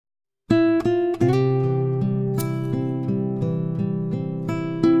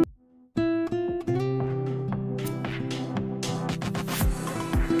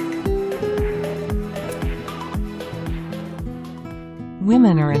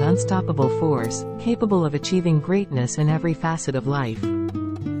Women are an unstoppable force, capable of achieving greatness in every facet of life.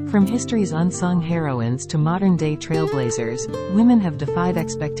 From history's unsung heroines to modern-day trailblazers, women have defied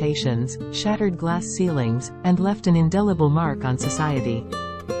expectations, shattered glass ceilings, and left an indelible mark on society.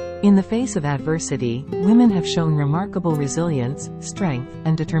 In the face of adversity, women have shown remarkable resilience, strength,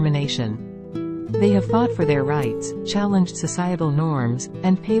 and determination. They have fought for their rights, challenged societal norms,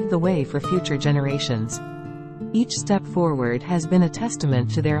 and paved the way for future generations. Each step forward has been a testament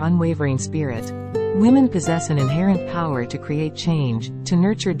to their unwavering spirit. Women possess an inherent power to create change, to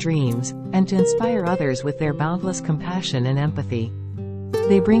nurture dreams, and to inspire others with their boundless compassion and empathy.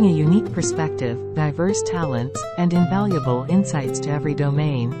 They bring a unique perspective, diverse talents, and invaluable insights to every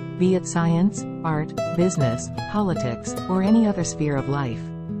domain, be it science, art, business, politics, or any other sphere of life.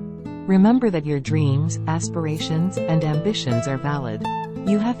 Remember that your dreams, aspirations, and ambitions are valid.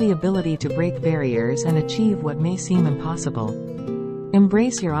 You have the ability to break barriers and achieve what may seem impossible.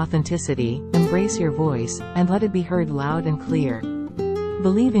 Embrace your authenticity, embrace your voice, and let it be heard loud and clear.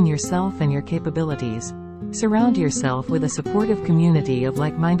 Believe in yourself and your capabilities. Surround yourself with a supportive community of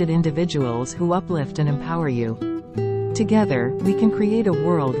like-minded individuals who uplift and empower you. Together, we can create a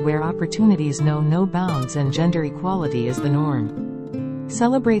world where opportunities know no bounds and gender equality is the norm.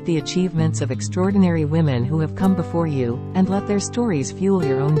 Celebrate the achievements of extraordinary women who have come before you, and let their stories fuel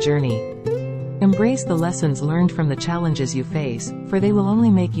your own journey. Embrace the lessons learned from the challenges you face, for they will only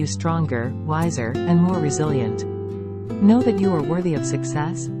make you stronger, wiser, and more resilient. Know that you are worthy of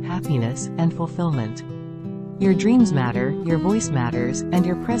success, happiness, and fulfillment. Your dreams matter, your voice matters, and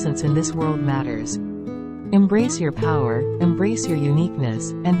your presence in this world matters. Embrace your power, embrace your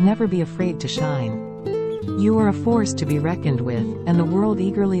uniqueness, and never be afraid to shine. You are a force to be reckoned with, and the world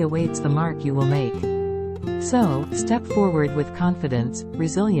eagerly awaits the mark you will make. So, step forward with confidence,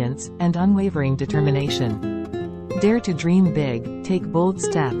 resilience, and unwavering determination. Dare to dream big, take bold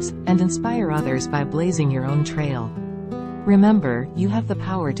steps, and inspire others by blazing your own trail. Remember, you have the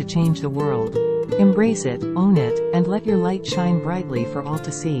power to change the world. Embrace it, own it, and let your light shine brightly for all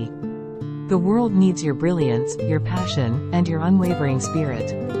to see. The world needs your brilliance, your passion, and your unwavering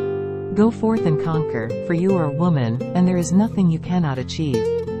spirit. Go forth and conquer, for you are a woman, and there is nothing you cannot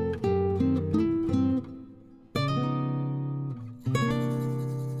achieve.